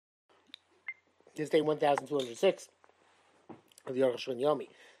This day 1206 of the Arukh HaShulchan Yomi.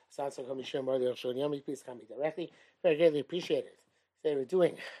 Sounds like I'm sharing more of the Arukh HaShulchan Yomi. Please comment directly. Very greatly appreciate it. Today we're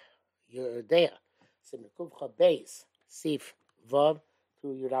doing your Dea. Simekuf Beis Sif Vav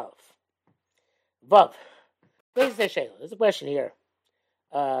through Yudalef. Vav. There's a question here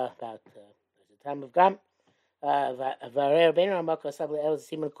about the time of Gam. Some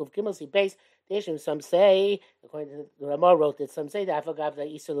say, according to the Ramah wrote that some say that even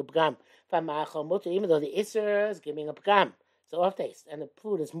though the Isser is giving a Pgam, it's off taste, and the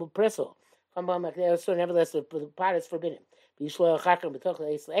food is bristle. Nevertheless, the pot is forbidden. And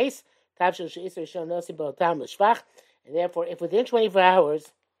therefore, if within 24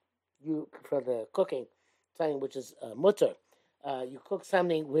 hours, you, for the cooking, something which is mutter, you cook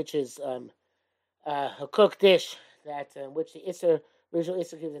something which is a cooked dish that which the original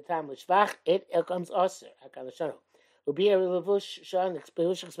Isser gives the time l'shvach, it comes osir. Hakalashano. Ubi Levush Shan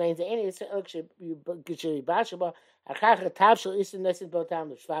explains that any Isser elk should be bashaba. Hakach tav shel Isser nesin bo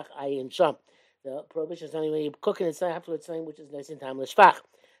tam l'shvach ayin sham. The prohibition is only when you cook it and afterwards something which is nesin tam l'shvach.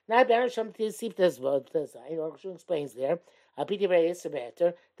 Now Baron Sham Tisif does I know Arukh explains there. Apiti very Isser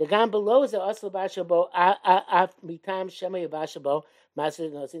better. The gam below is the osir bashabo af mitam shema yabashabo maser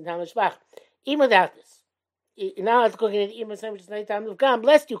nesin tam l'shvach. Even without this, now it's cooking it even something which is night time of Gam,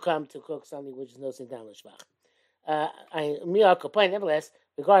 lest you come to cook something which is no sin time l'shvach. Nevertheless,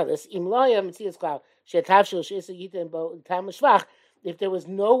 regardless, if there was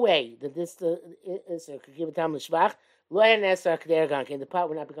no way that this could give a time l'shvach, the pot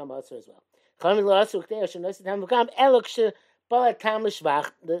would not become usher as well. The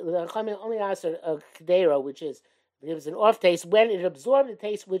only answer a kedera, which is it was an off taste when it absorbed the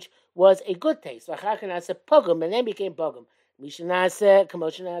taste which was a good taste. And then became pogum. And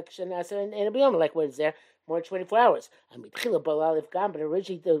like what is there, more than 24 hours. But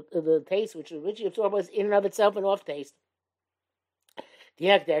originally the taste which originally absorbed was in and of itself an off taste.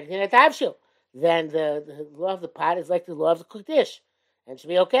 Then the law of the pot is like the law of the cooked dish. And it should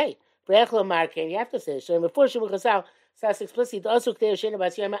be okay. You have to say, so before Sas explicitly also Kedera Shena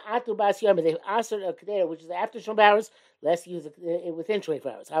Bas Yoma Atu Bas Yoma. They asked a Kedera which is after 24 hours. Let's use it within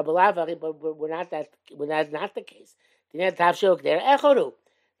 24 hours. But we're not the case. The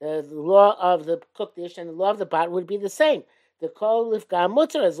law of the cooked dish and the law of the pot would be the same. The kol lifga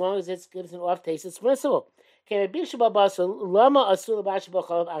mutter, as long as it gives an off taste, it's permissible. So if you're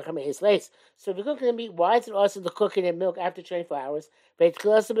cooking the meat, why is it also the cooking in milk after 24 hours?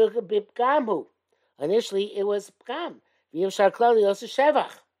 Initially, it was pgam. It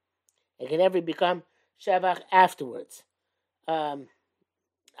can never become shevach afterwards. I'm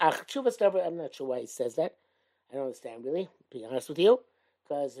not sure why he says that. I don't understand, really, to be honest with you.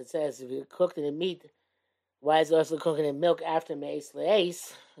 Because it says if you cooked in the meat, why is it also cooking in milk after me'es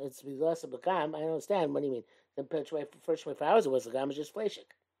le'es? It's because of pgam. I don't understand. What do you mean? The first 24 hours it was pgam, it's just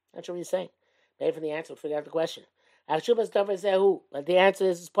fleshik. Not sure what he's saying. Maybe for the answer, we'll figure out the question. But the answer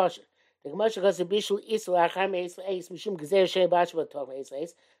is partial. The Gemara goes to Bishul Isra Achar Meis Leis Mishum Gezer Shei Bashva Tov Meis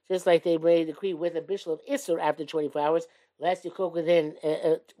Leis. Just like they made a decree with a Bishul of Isra after 24 hours, lest you cook within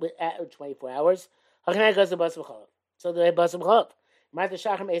 24 hours. Hakanai goes to Basam Chalav. So the Basam Chalav. Martha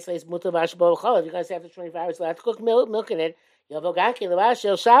Shachar Meis Leis Mutar Bashva Chalav. You guys after 24 hours, allowed to cook milk in it. Yavoganki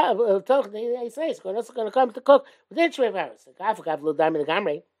Levashel Shah Tov Meis Leis. Going to come to cook within 24 hours. Gafakav Lo Diamond the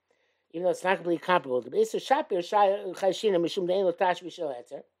Gamre. Even though it's not completely comparable. The Isra Shapir Shai Chayshina Mishum Dein Lo Tash Bishel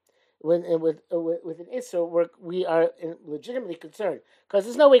Etzer. With an Isser work, we are legitimately concerned because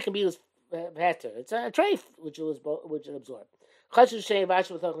there's no way it can be used better. It's a treif which will absorb.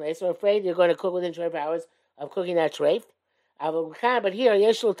 So afraid you're going to cook within 12 hours of cooking that treif. But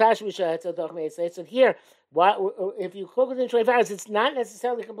here, so here, if you cook within 12 hours, it's not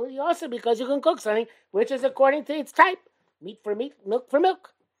necessarily completely awesome because you can cook something which is according to its type, meat for meat, milk for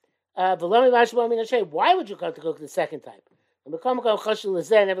milk. Why would you come to cook the second type?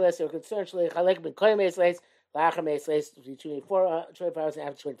 Nevertheless, they're concerned between 24 hours and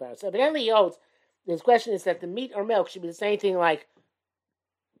after 24 hours. So evidently, he holds his question is that the meat or milk should be the same thing like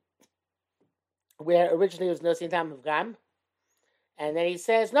where originally it was no sin tam of gam, and then he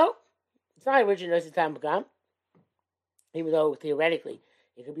says no, it's not originally no sin tam of gam, even though theoretically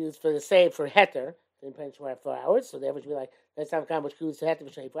it could be used for the same for heter in 24 hours. So therefore, it should be like no sin tam of gam, which could be used for heter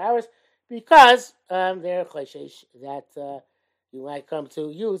for 24 hours because they're choshesh that. You might come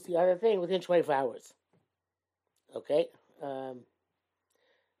to use the other thing within 24 hours. Okay? I'm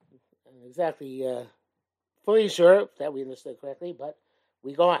exactly fully sure that we understood correctly, but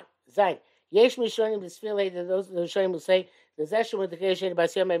we go on. Zayin. Yesh Mishonim Bisfile, those Rishonim will say, the Zeshim with the Kedushin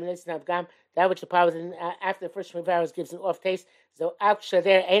Basyom Ebenesin Avgam, that which the pot was after the first 24 hours gives an off taste. So Aksha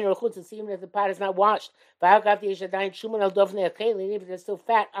there, Ein Rechutz, even if the pot is not washed. Va'agav the Yeshadayin Shuman al Dovnei Akelin, even if there's still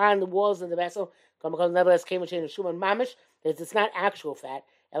fat on the walls of the vessel, nevertheless came with Shuman Mamish, it's not actual fat.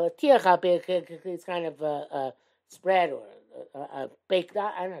 It's kind of spread or baked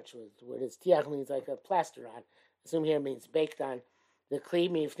on. I'm not sure what it is. Tiach means like a plaster on. Assume here means baked on. The kli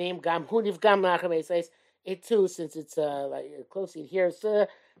mifnim gam huniv gam lachem says it too, since it's like closely adheres to the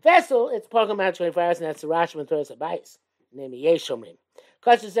vessel. It's pogam out 24 hours, and that's the Rashba and Torah Sabayis. Name Yeshomrim.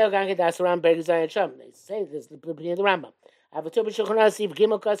 Kasher gang das around Bergazay and Shom. They say this the beginning of the Rambam. Avatur b'shulchan asif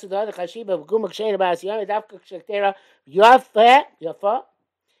gimel kasu the other chashiba gumak shein abas yom edavka kshektera yafa.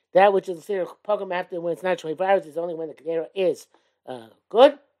 That which is considered pogam after when it's not 24 hours is only when the kedera is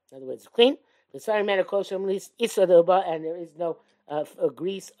good. In other words, clean. The sorry matter kosher release isra the and there is no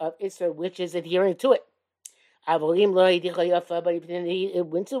grease of isra which is adhering to it. Avolim lo yidicha yafa, but it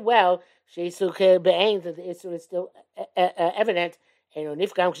went so well. Sheisuk be'ain that the isra is still evident. And on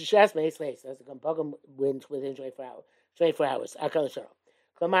nifgam kshishas meisleis as the pogam wins within 24 hours. 24 hours. Akal sharo.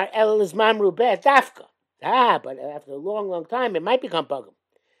 Klamar el is mamru be dafka. But after a long time it might become pogam.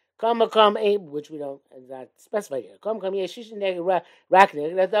 Come, which we don't not specify here. Come, sorry,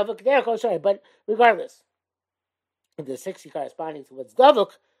 but regardless, the 60 corresponding to what's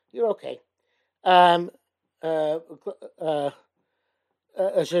davuk, you're okay. Because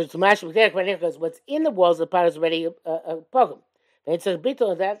what's in the walls of the pot is already a pogam. And it's a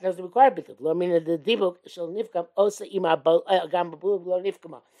bittul that doesn't require bittul. I mean, the dibuk shall nifkam osa ima gam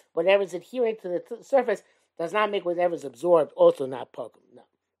nifkama. Whatever's adhering to the surface does not make whatever's absorbed also not pogam. No.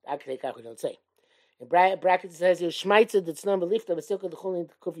 Actually, we don't say. In brackets it says here Shmaitza that's number lifta but silka the chulin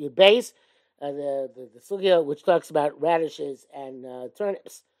kufiyud base, the sugya which talks about radishes and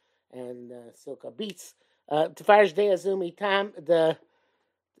turnips and silka beets. Tefarish de azumi tam the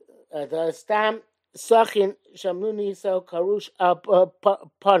stam sachin shamnuni so karush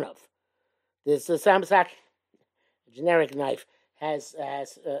panov. This sam sak generic knife has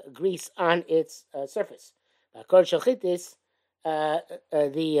grease on its surface. Kol shachitis.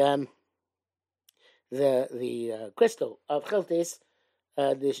 The crystal of chiltis,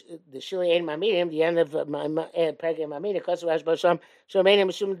 the shili ein mamidim, the end of pergei mamidim, kosu rash b'sham shomenim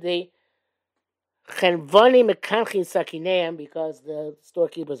mishum the chenvoni mekanchin sakineim, because the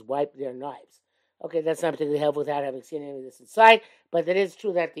storekeepers wipe their knives. Okay, that's not particularly helpful without having seen any of this inside, but it is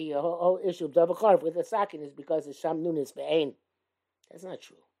true that the whole issue of double carve with the sakin is because the sham nunis be'ein. That's not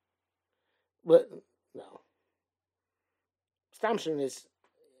true. But no. Stamshun is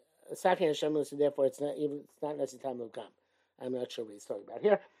sakin and shamus, so therefore it's not necessarily time of gam. I'm not sure what he's talking about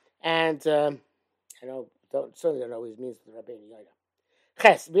here, and I certainly don't know what it means to the Rabbeinu Yoda.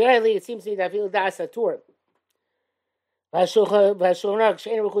 Ches, really, it seems to me that feel das atur. In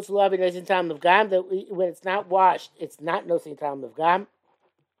time of gam, that when it's not washed, it's not nothing time of gam.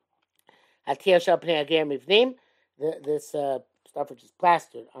 This stuff which is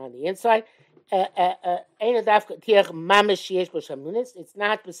plastered on the inside. It's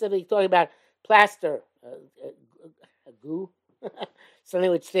not specifically talking about plaster, goo,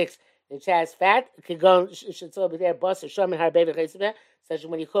 something which sticks, which has fat. It could go, should still be there, bus or shuman harbev, such as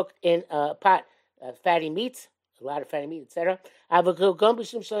when you cook in a pot, fatty meats, a lot of fatty meat, etc.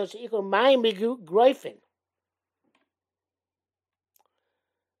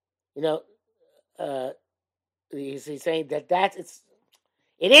 He's saying that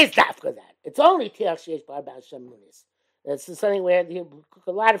it is dafka that. It's only tiach sheish b'arba shamunis. It's something where you cook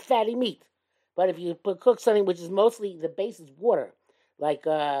a lot of fatty meat. But if you cook something which is mostly the base is water, like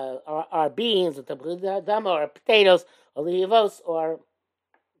our beans or tabudama or potatoes or liyavos or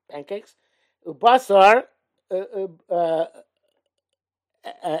pancakes, ubasar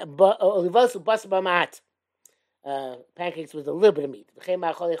olivos ubasar b'mat. Pancakes with a little bit of meat, and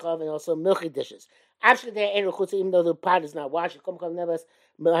also milky dishes. Even though the pot is not washed, whatever's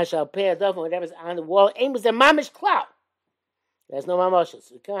on the wall, aim was a mamish cloud. There's no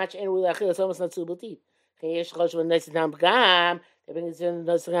mamoshes. We can't it's almost not suitable teeth. After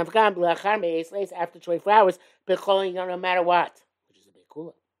 24 hours, no matter what, which is a bit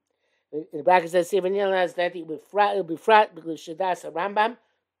cooler. In the bracket says that it will be frat because Shadas Rambam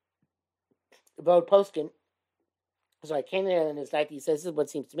about poskim. So I came there and it's like he says, this is what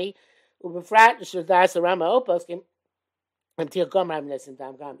seems to me. Even if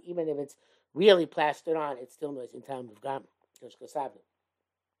it's really plastered on, it's still noise in time of gam.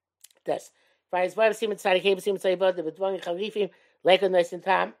 This. We already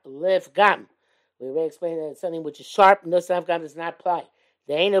explained that it's something which is sharp, no gam does not apply.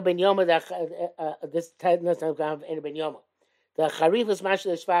 The Eino Ben Yoma, this type does not have Eino Ben Yoma. The Charifus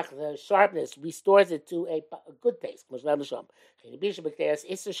Mashal Shvach, the sharpness, restores it to a good taste. So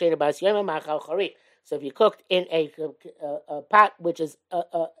if you cooked in a pot which is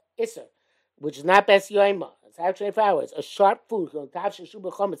Isser, which is not Bes Yoima, it's out 24 hours, a sharp food,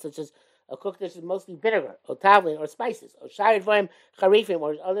 such as a cooked dish is mostly vinegar, or tavlin, or spices, or shayid voim, charifim,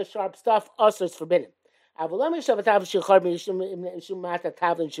 or other sharp stuff, also is forbidden. But don't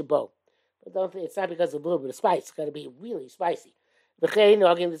think it's not because of a little bit of spice. It's got to be really spicy. This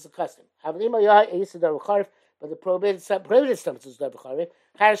is a custom. But the prohibited substance is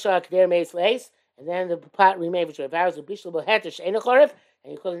and then the pot remains for 12 hours. And you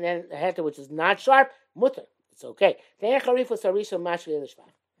cook in a heter which is not sharp, mutter. It's okay. Charifus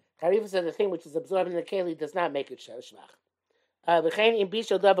are the thing which is absorbed in the keli does not make it shvach.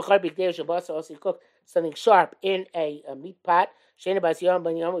 Also, you cook something sharp in a meat pot, which is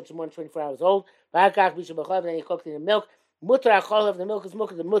more than 24 hours old. Then you cook it in the milk. The milk is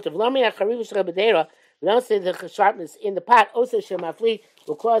mutter. We don't say the sharpness in the pot. Also, shemafli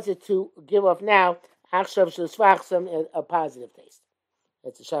will cause it to give off now a positive taste.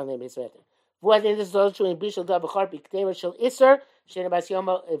 That's a shal name Israel. What in this is also true in bishul davachar b'kedera shel iser shenabas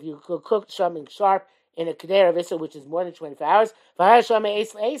yomo. If you cook something sharp in a kedera of iser, which is more than 24 hours, v'har shama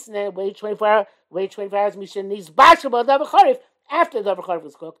eis leis, and then wait 24 hours. Mishen needs bashable davacharif after the davacharif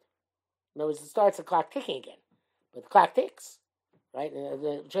was cooked. In other words, it starts the clock ticking again, but the clock ticks, right? And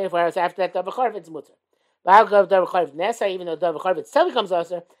the 24 hours after that davacharif, it's mutter. Even though davacharif itself becomes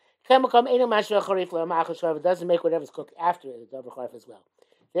aser, it doesn't make whatever's cooked after the davacharif as well.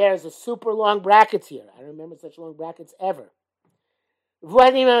 There's a super long brackets here. I don't remember such long brackets ever. This is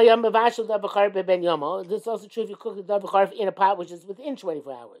also true if you cook the davacharif in a pot which is within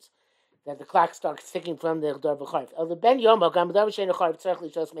 24 hours, that the clock starts ticking from the davacharif.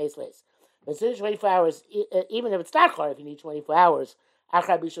 But since 24 hours, even if it's not charif, you need 24 hours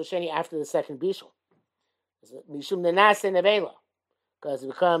after the second bishul. Because it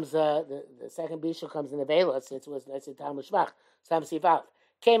becomes the second bishul comes in the vela since it was let's say Talmud Shvach. Sam Sifav.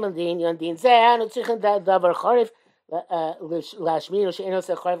 Came in din yondin zeh and tzichin davar charif lashmin or she'eno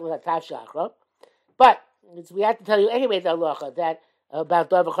se charif l'tav shachra. But we have to tell you anyway the halacha that about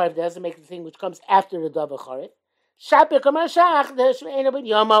davar charif doesn't make the thing which comes after the davar charif. Shapir kamar shach the she'eno ben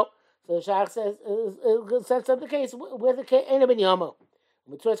yomo. So the shach sets up the case with the she'eno ben yomo.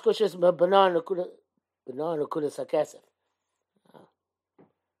 Mitzvah kushes banana kuda sakesef.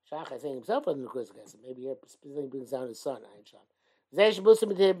 Shach, I think himself wasn't the Kuzakesef. Maybe he specifically brings down his son. There's a bigger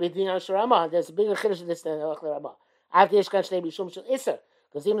chiddush in this than the Rama. After Yishkan Shnei Bishum Shel Isser,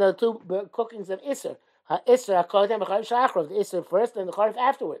 because even though the two cookings of Isser, Isser HaKodem HaCharif Shachar, the Isser first and the Charif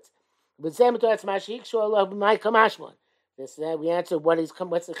afterwards. But Zeh Metoretz Mashik Shul Allah B'mai Kamashmon. This we answer what's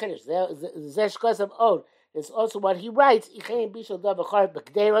the chiddush. Zeh Shkos of Od. It's also what he writes. Ichein Bishul Dav HaCharif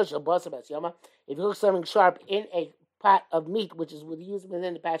B'Kdeira Shel Basa Bas Yoma. If you cook something sharp in a pot of meat, which is used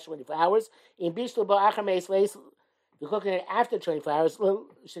within the past 24 hours, in Bishul Ba'achar Meis Leis, you're cooking it after 24 hours, of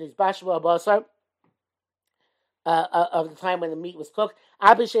the time when the meat was cooked.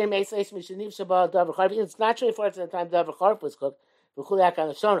 It's not 24 hours at the time the Davar was cooked.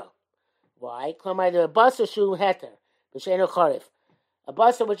 Why? A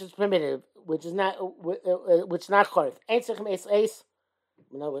basar which is primitive, which is not charif.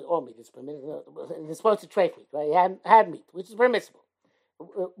 No, with all meat is permitted. It's supposed to trade meat, right? You had meat, which is permissible,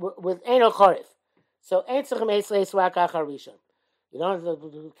 with eno charif. So you don't have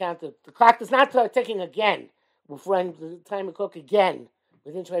to count the clock is not ticking again before the time you cook again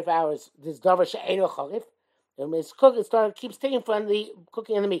within 24 hours. This davar she'eno charif. And when it's cooked, it keeps ticking from the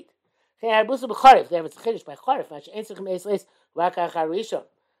cooking of the meat. There it's a chiddush by charif.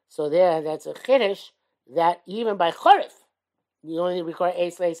 So there, that's a chiddush that even by charif, you only require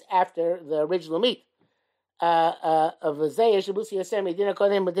a slice after the original meat. Of Zay Shabusi Yosemi didn't call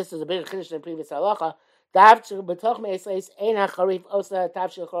him, but this is a bigger chiddush than the previous halacha.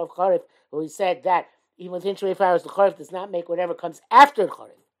 Where he said that even within 24 hours, the charif does not make whatever comes after the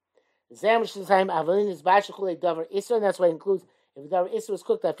charif. And that's what it includes. If the davar isser was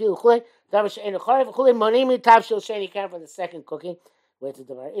cooked, I feel chulei davar she'enu charif chulei monimi tav shel sheni came from the second cooking, where it's the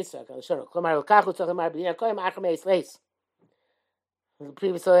davar isser. The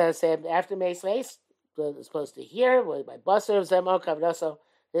previous halacha said after meis leis, it's supposed to hear by basar of zemo kavdaso.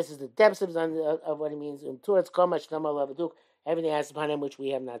 This is the depths of what it means. Towards komash namal lavaduk, everything has upon him which we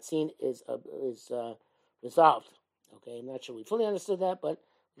have not seen is resolved. Okay, I'm not sure we fully understood that, but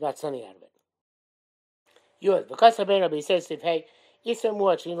we got something out of it. Yud, because Rabbeinu Rabbi says, hey, Isra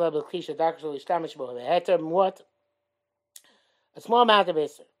muat shin lab l'klisha dakshul ishtamish bo heter muat a small amount of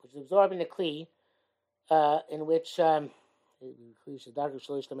Isser, which is absorbed in the Kli, in which in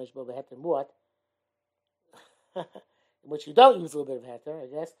which you don't use a little bit of heter, I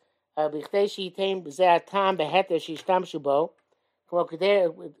guess.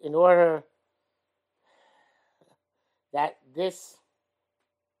 In order that this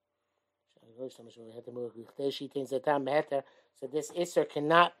so this Isser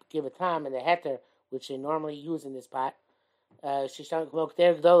cannot give a time in the heter which they normally use in this pot. Such as a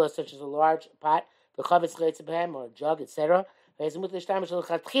large pot, or a jug, etc. You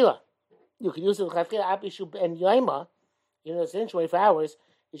can use it and yoima, even though it's in 24 hours.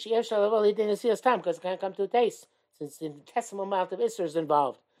 Because it can't come to a taste, since the infinitesimal amount of Isser is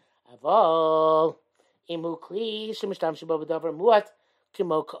involved. But if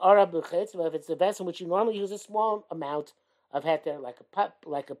it's the vessel in which you normally use a small amount of heter, like a pot,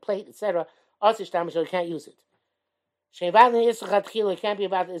 like a plate, etc., also you can't use it. It can't be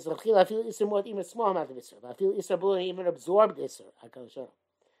about the Isra. I feel Isra more, even a small amount of Isra. I feel Isra blue, even absorbed Isra. I can show.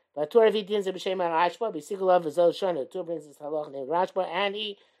 But Torah Vidin's a B'Shem Rashba, B'Sikulav V'Zol Shona. Torah brings this halach named Rashba, and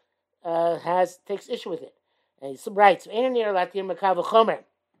he takes issue with it. And he writes, I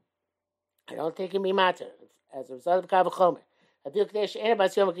don't take him matter as a result of Kavachomer. I feel Kadesh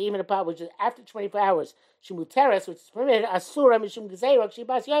even a pot which is after 24 hours, Shimuteres, which is permitted, Asura Mishum Gzeira,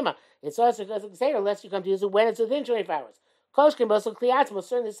 Shibas Yoma. It's also because of Gzeira, unless you come to use it when it's within 24 hours. Koshkin Bosel Kliatzmo,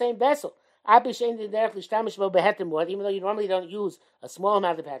 certainly the same vessel. Even though you normally don't use a small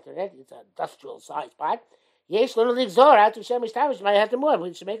amount of heter, it's an industrial size pot. Yesh Lona Ligzor, out to Shemish Tamish, might have to more.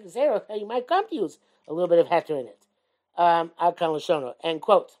 We should make Gzeira, you might come to use a little bit of heter in it. End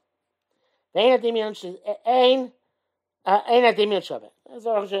quote. It's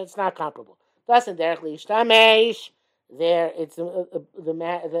not comparable. Thus, in directly Ishtamesh, there it's the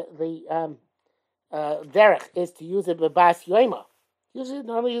derech is to use it with bas yoima.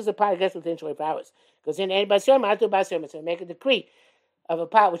 Normally use a pot, I guess, within 24 hours. Because in any bas yoima, I do bas yoima. So make a decree of a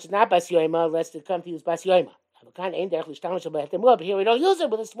pot which is not bas yoima, unless they come to use bas yoima. But here we don't use it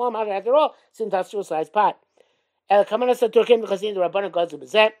with a small amount after all, since that's a size pot. The Rabbanan goes to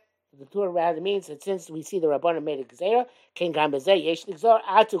Bezet. The Torah rather means that since we see the Rabbanan made a Gezerah, King Gam Bezeh, Yesh Nigzor,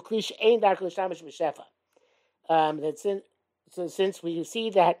 Atu Klish Ein Dar Klishamish B'Shefa. Since we see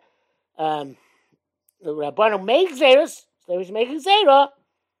that the Rabbanan made Gezerahs, so they should make a Gezerah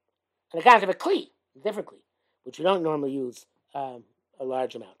on account of a Kli, a different Kli, which you don't normally use a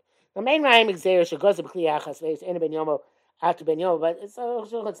large amount. The main Rayim Gezerah should go to Kli Achas Veis Ein Ben Yomo Atu Ben Yomo, but it's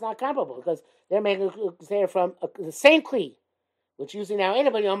not comparable because they're making a Gezerah from the same Kli, which usually now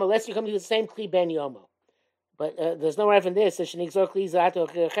ain't ben yomo, unless you come to use the same kli ben yomo. But there's no right from this. So shenigzor kli zato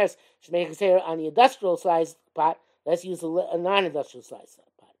ches should make a on the industrial sized pot. Let's use a non-industrial sized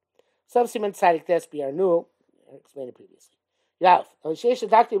pot. Subsequent tzadik test biarnu. I explained it previously. Yav. Sheish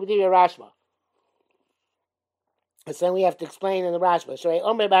doctor with your Rashba. So then we have to explain in the Rashba. So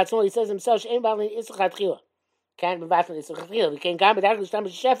Omer Batzon, he says himself, "Shein balin isachat chila." Can't be batzon isachat chila. We can't go with that.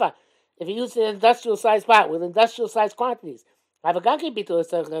 Shefa. If you use an industrial sized pot with industrial sized quantities. It's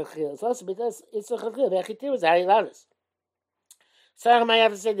also because it's a chachil. The achitir is very loud. So I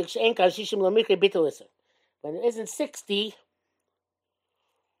have to say the she'en kal shishim lo mikre bitul iser. When it isn't 60,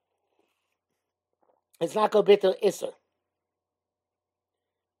 it's not called bitul iser.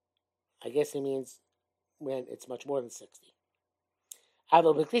 I guess it means when it's much more than 60.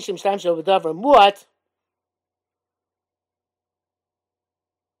 Avo b'klishim shtam shel v'davar muat.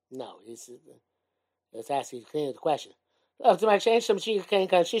 No, it's asking the question. When it's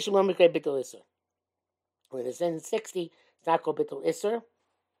in 60, it's not called bitul iser.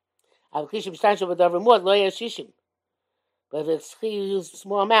 But if it's you use a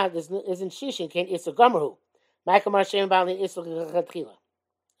small amount, isn't shishin can't iser gomerhu.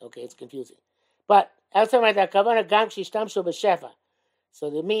 Okay, it's confusing. But so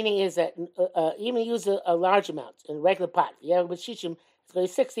the meaning is that even use a large amount in a regular pot. Yeah, with shishim, it's going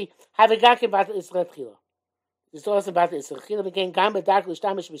to be 60. Have a gakin about iser tchila. It's also about this. So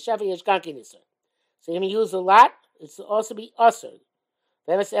even use a lot, it's also be usher.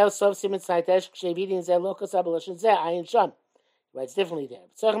 Writes differently there.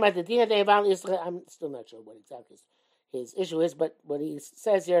 I'm still not sure what exactly his issue is, but what he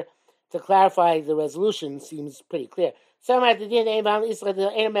says here to clarify the resolution seems pretty clear. The only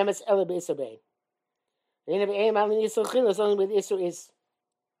with Isser is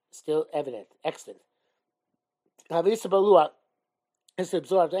still evident, extant. It's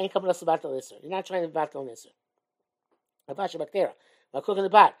absorbed. Ain't coming us about the listener. You're not trying to battle the listener. Avasha bacteria. I'll cook in the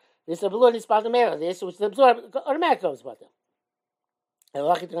pot. This is a balloon, it's about the marrow. This which is absorbed automatically comes about them. And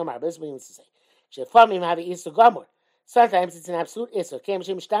lucky to come out. This means to say. Shefamim have Easter Gomor. Sometimes it's an absolute isser.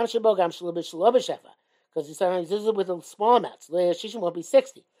 Because you sometimes use it with a small amounts. Shishim won't be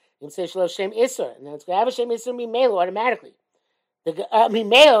 60. You can say shelo shem isser, and then it's going to have a shem isser mimelo automatically.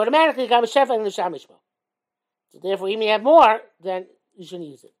 Mimelo automatically got a shefa and the shamishmo. So therefore, even if you have more, then you shouldn't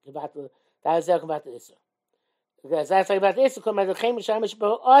use it. That is about the isser. Because that's like about the isser. Come the chem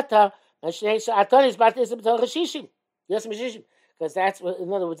shamishmo ota. Aton is about the isser b'tel chashishim. Yes, mishishim. Because that's what,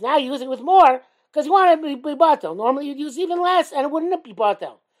 in other words, now you're using it with more because you want it to be batel. Normally you'd use even less and it wouldn't be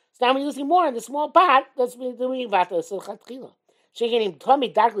batel. So now we're using more in the small pot. That's doing batel. So chatchila. Shekenim tomi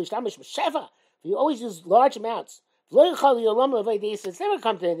darkly shtamish b'sheva. You always use large amounts. It's never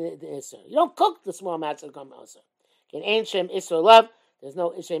come to the isser. You don't cook the small amounts that come to isser. In ain't shem isser love. There's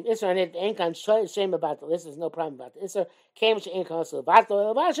no shem isser on it. Ain't kan shem about the isser. There's no problem about the isser. Came to ain't kan also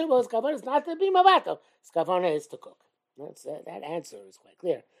batel. It's not to be mabatel. Skavona is to cook. That answer is quite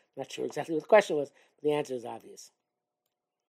clear. I'm not sure exactly what the question was, but the answer is obvious.